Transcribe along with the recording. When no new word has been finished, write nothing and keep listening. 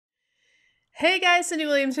Hey guys, Cyndi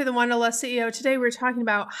Williams here, the One to Less CEO. Today we're talking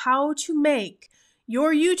about how to make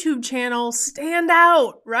your YouTube channel stand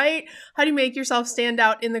out, right? How do you make yourself stand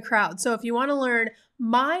out in the crowd? So if you want to learn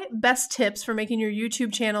my best tips for making your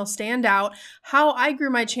YouTube channel stand out, how I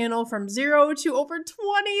grew my channel from 0 to over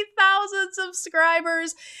 20,000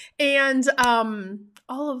 subscribers, and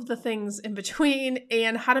all of the things in between,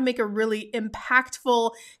 and how to make a really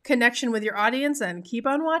impactful connection with your audience, and keep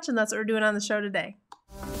on watching. That's what we're doing on the show today.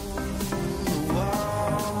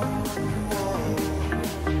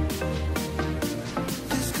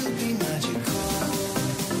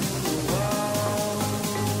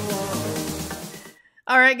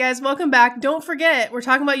 All right, guys, welcome back. Don't forget, we're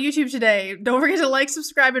talking about YouTube today. Don't forget to like,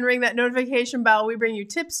 subscribe, and ring that notification bell. We bring you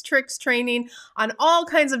tips, tricks, training on all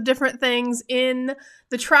kinds of different things in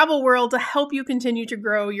the travel world to help you continue to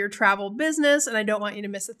grow your travel business, and I don't want you to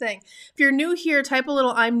miss a thing. If you're new here, type a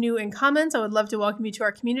little "I'm new" in comments. I would love to welcome you to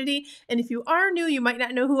our community. And if you are new, you might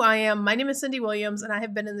not know who I am. My name is Cyndi Williams, and I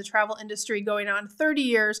have been in the travel industry going on 30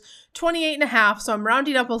 years, 28 and a half, so I'm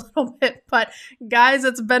rounding up a little bit. But guys,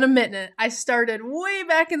 it's been a minute. I started way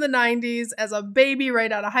back in the 90s as a baby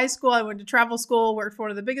right out of high school. I went to travel school, worked for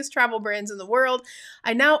one of the biggest travel brands in the world.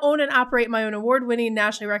 I now own and operate my own award-winning,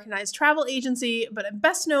 nationally recognized travel agency, but I'm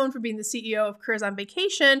best known for being the CEO of Careers on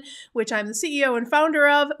Vacation, which I'm the CEO and founder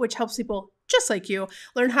of, which helps people just like you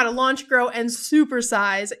learn how to launch, grow, and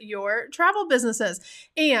supersize your travel businesses.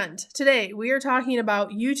 And today we are talking about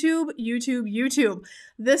YouTube.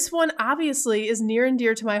 This one obviously is near and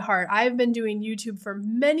dear to my heart. I've been doing YouTube for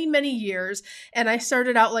many, many years, and I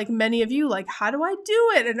started out like many of you, like, how do I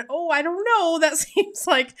do it? And I don't know. That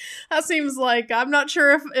seems like I'm not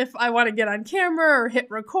sure if I want to get on camera or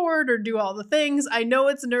hit record or do all the things. I know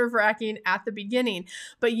it's nerve-wracking at the beginning,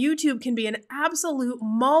 but YouTube can be an absolute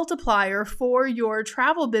multiplier for your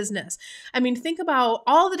travel business. I mean, think about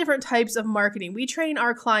all the different types of marketing. We train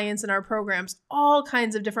our clients in our programs all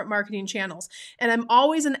kinds of different marketing channels, and I'm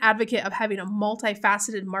always an advocate of having a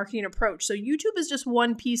multifaceted marketing approach. So YouTube is just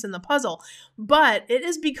one piece in the puzzle, but it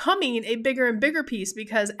is becoming a bigger and bigger piece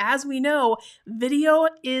because, as we know, video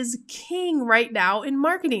is king right now in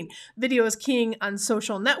marketing. Video is king on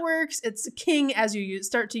social networks. It's king as you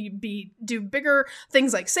start to do bigger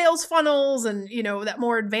things like sales funnels and, that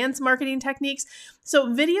more advanced marketing techniques.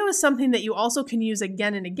 So video is something that you also can use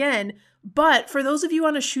again and again. But for those of you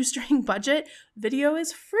on a shoestring budget, video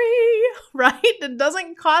is free, right? It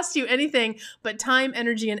doesn't cost you anything but time,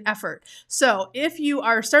 energy, and effort. So if you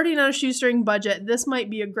are starting on a shoestring budget, this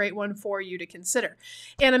might be a great one for you to consider.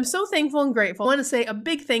 And I'm so thankful and grateful. I want to say a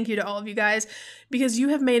big thank you to all of you guys because you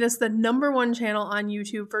have made us the #1 channel on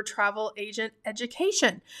YouTube for travel agent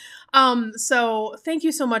education. So thank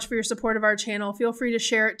you so much for your support of our channel. Feel free to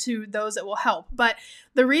share it to those that will help. But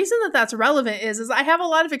the reason that that's relevant is I have a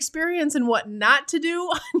lot of experience in what not to do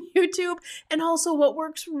on YouTube and also what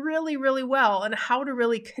works really, really well and how to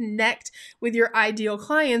really connect with your ideal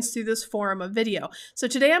clients through this forum of video. So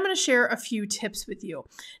today I'm going to share a few tips with you.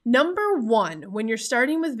 Number one, when you're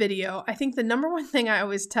starting with video, I think the #1 thing I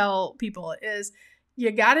always tell people is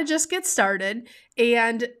you got to just get started,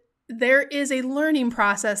 and there is a learning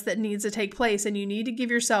process that needs to take place, and you need to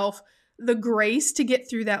give yourself the grace to get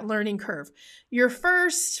through that learning curve. Your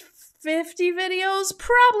first 50 videos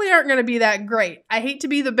probably aren't going to be that great. I hate to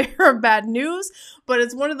be the bearer of bad news, but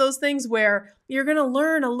it's one of those things where you're going to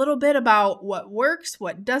learn a little bit about what works,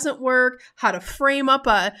 what doesn't work, how to frame up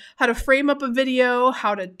a video,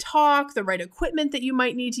 how to talk, the right equipment that you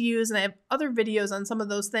might need to use. And I have other videos on some of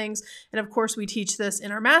those things. And of course, we teach this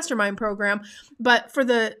in our mastermind program. But for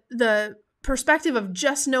the perspective of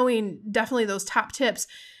just knowing definitely those top tips,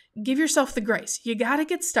 give yourself the grace. You got to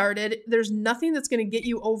get started. There's nothing that's going to get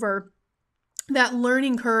you over that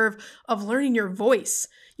learning curve of learning your voice.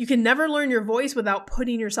 You can never learn your voice without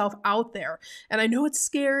putting yourself out there. And I know it's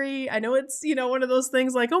scary. I know it's, one of those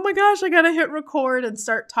things like, oh my gosh, I got to hit record and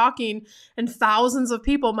start talking and thousands of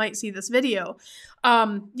people might see this video.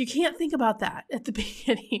 You can't think about that at the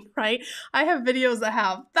beginning, right? I have videos that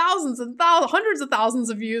have thousands and hundreds of thousands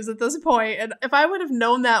of views at this point. And if I would have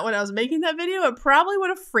known that when I was making that video, it probably would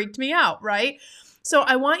have freaked me out, right? So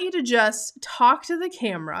I want you to just talk to the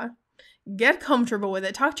camera, get comfortable with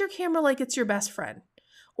it. Talk to your camera like it's your best friend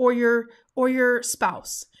or your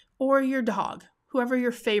spouse or your dog, whoever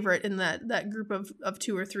your favorite in that group of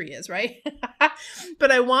 2 or 3 is, right?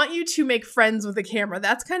 But I want you to make friends with the camera.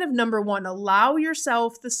 That's kind of number one. Allow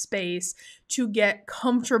yourself the space to get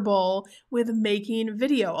comfortable with making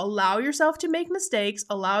video. Allow yourself to make mistakes.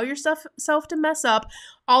 Allow yourself to mess up.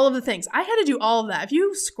 All of the things. I had to do all of that. If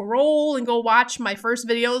you scroll and go watch my first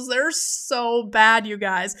videos, they're so bad, you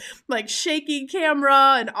guys. Like shaky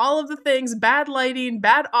camera and all of the things, bad lighting,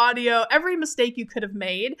 bad audio, every mistake you could have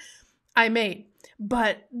made, I made.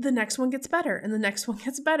 But the next one gets better and the next one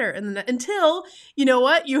gets better. And then until, you know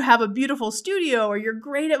what, you have a beautiful studio or you're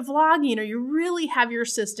great at vlogging or you really have your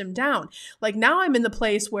system down. Like now I'm in the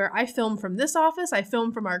place where I film from this office, I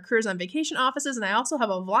film from our Careers on Vacation offices, and I also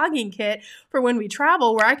have a vlogging kit for when we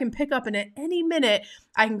travel where I can pick up and at any minute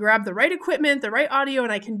I can grab the right equipment, the right audio,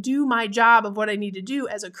 and I can do my job of what I need to do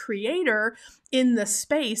as a creator in the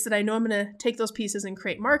space that I know I'm going to take those pieces and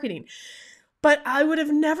create marketing. But I would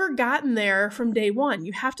have never gotten there from day one.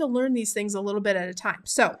 You have to learn these things a little bit at a time.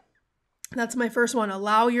 So that's my first one.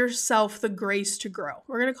 Allow yourself the grace to grow.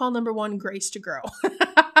 We're going to call number 1 grace to grow.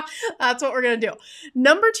 That's what we're going to do.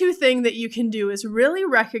 Number 2 thing that you can do is really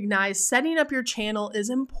recognize setting up your channel is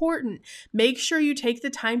important. Make sure you take the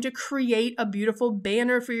time to create a beautiful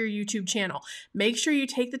banner for your YouTube channel. Make sure you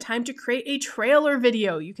take the time to create a trailer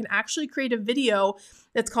video. You can actually create a video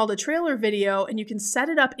that's called a trailer video, and you can set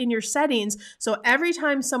it up in your settings so every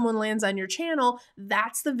time someone lands on your channel,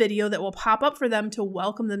 that's the video that will pop up for them to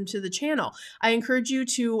welcome them to the channel. I encourage you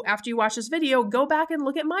to, after you watch this video, go back and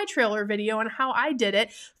look at my trailer video and how I did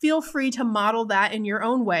it. Feel free to model that in your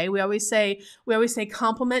own way. We always say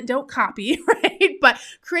compliment, don't copy, right? But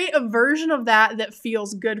create a version of that that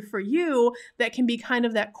feels good for you, that can be kind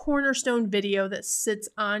of that cornerstone video that sits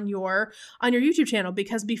on your YouTube channel.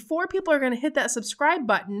 Because before people are going to hit that subscribe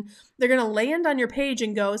button, they're going to land on your page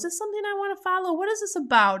and go, is this something I want to follow? What is this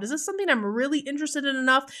about? Is this something I'm really interested in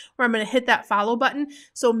enough where I'm going to hit that follow button?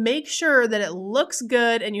 So make sure that it looks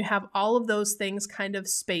good and you have all of those things kind of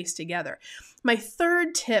spaced together. My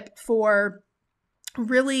third tip for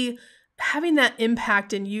really having that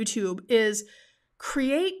impact in YouTube is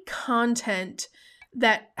create content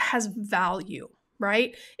that has value.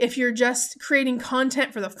 Right? If you're just creating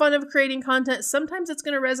content for the fun of creating content, sometimes it's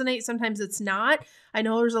going to resonate, sometimes it's not. I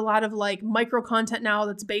know there's a lot of like micro content now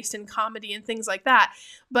that's based in comedy and things like that.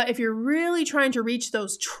 But if you're really trying to reach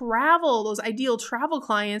those ideal travel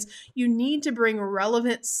clients, you need to bring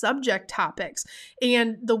relevant subject topics.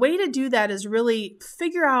 And the way to do that is really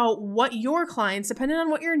figure out what your clients, depending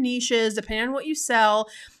on what your niche is, depending on what you sell,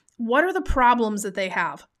 what are the problems that they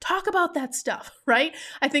have? Talk about that stuff, right?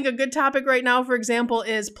 I think a good topic right now, for example,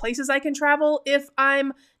 is places I can travel if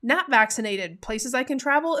I'm not vaccinated, places I can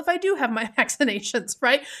travel if I do have my vaccinations,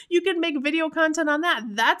 right? You can make video content on that.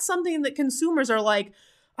 That's something that consumers are like,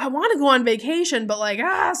 I want to go on vacation, but like,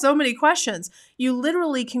 so many questions. You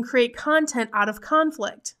literally can create content out of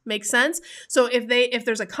conflict. Make sense? So if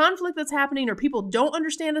there's a conflict that's happening or people don't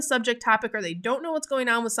understand a subject topic or they don't know what's going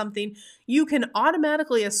on with something, you can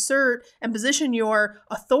automatically assert and position your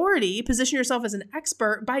authority, position yourself as an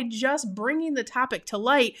expert by just bringing the topic to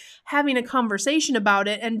light, having a conversation about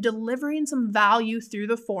it, and delivering some value through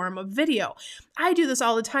the form of video. I do this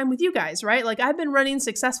all the time with you guys, right? Like I've been running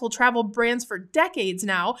successful travel brands for decades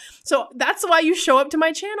now. So that's why you show up to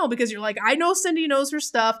my channel, because you're like, I know Cyndi knows her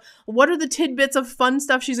stuff. What are the tidbits of fun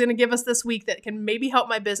stuff she's going to give us this week that can maybe help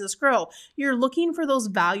my business grow? You're looking for those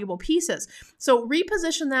valuable pieces. So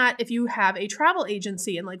reposition that if you have a travel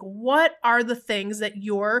agency and like, what are the things that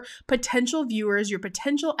your potential viewers, your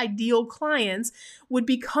potential ideal clients would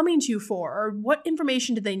be coming to you for, or what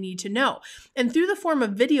information do they need to know? And through the form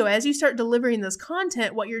of video, as you start delivering this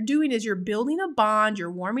content, what you're doing is you're building a bond,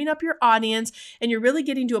 you're warming up your audience, and you're really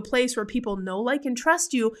getting to a place where people know, like, and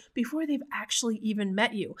trust you before they've actually even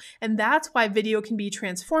met you. And that's why video can be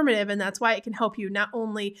transformative, and that's why it can help you not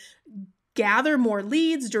only gather more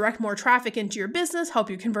leads, direct more traffic into your business, help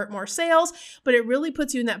you convert more sales, but it really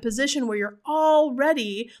puts you in that position where you're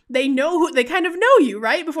already, they kind of know you,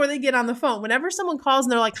 right? Before they get on the phone. Whenever someone calls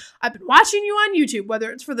and they're like, I've been watching you on YouTube, whether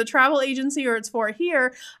it's for the travel agency or it's for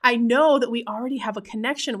here, I know that we already have a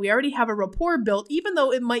connection. We already have a rapport built, even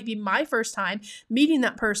though it might be my first time meeting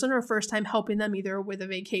that person or first time helping them either with a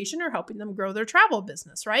vacation or helping them grow their travel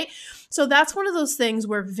business, right? So that's one of those things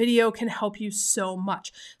where video can help you so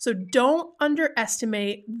much. So don't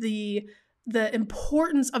underestimate the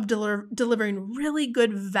importance of delivering really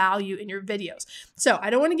good value in your videos. So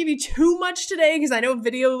I don't want to give you too much today because I know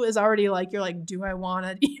video is already like, you're like, do I want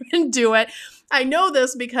to even do it? I know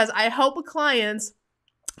this because I help clients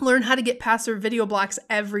learn how to get past their video blocks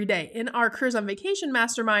every day. In our Careers on Vacation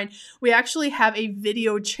Mastermind, we actually have a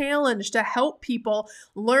video challenge to help people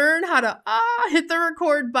learn how to hit the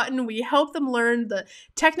record button. We help them learn the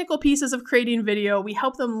technical pieces of creating video. We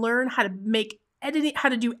help them learn how to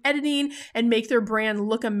do editing and make their brand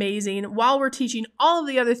look amazing while we're teaching all of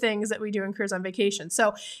the other things that we do in Careers on Vacation.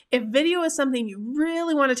 So if video is something you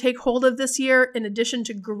really want to take hold of this year, in addition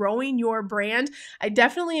to growing your brand, I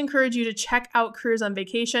definitely encourage you to check out Careers on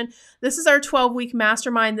Vacation. This is our 12-week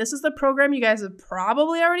mastermind. This is the program you guys have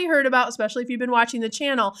probably already heard about, especially if you've been watching the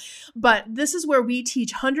channel. But this is where we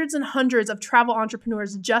teach hundreds and hundreds of travel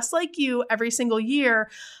entrepreneurs just like you every single year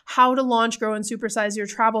how to launch, grow, and supersize your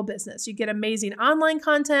travel business. You get amazing online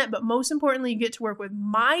content, but most importantly, you get to work with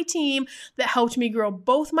my team that helped me grow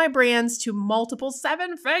both my brands to multiple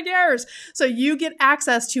 7 figures. So you get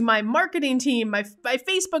access to my marketing team, my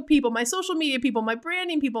Facebook people, my social media people, my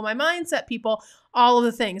branding people, my mindset people, all of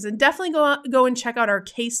the things. And definitely go and check out our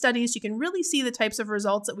case studies. You can really see the types of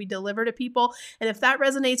results that we deliver to people. And if that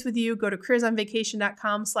resonates with you, go to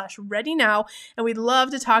careersonvacation.com/ready now. And we'd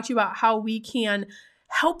love to talk to you about how we can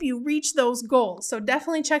help you reach those goals. So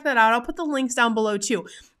definitely check that out. I'll put the links down below too.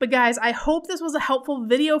 But guys, I hope this was a helpful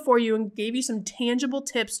video for you and gave you some tangible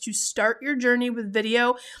tips to start your journey with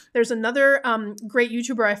video. There's another great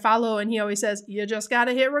YouTuber I follow, and he always says, you just got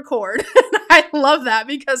to hit record. I love that,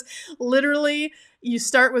 because literally you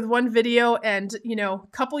start with one video and, you know, a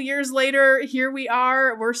couple years later, here we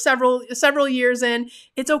are, we're several years in.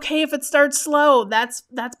 It's okay if it starts slow. That's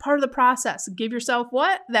part of the process. Give yourself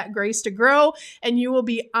that grace to grow, and you will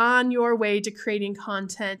be on your way to creating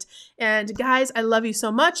content. And guys, I love you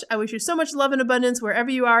so much. I wish you so much love and abundance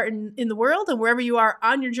wherever you are in the world and wherever you are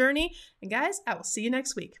on your journey. And guys, I will see you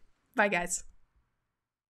next week. Bye, guys.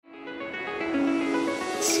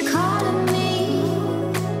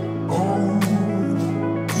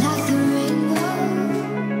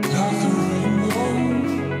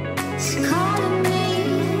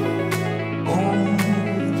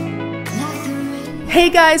 Hey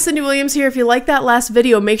guys, Cyndi Williams here. If you like that last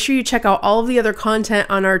video, make sure you check out all of the other content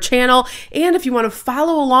on our channel. And if you want to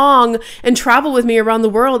follow along and travel with me around the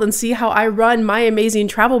world and see how I run my amazing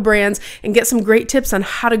travel brands and get some great tips on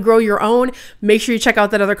how to grow your own, make sure you check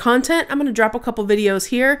out that other content. I'm going to drop a couple videos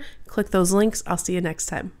here. Click those links. I'll see you next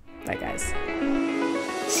time. Bye guys.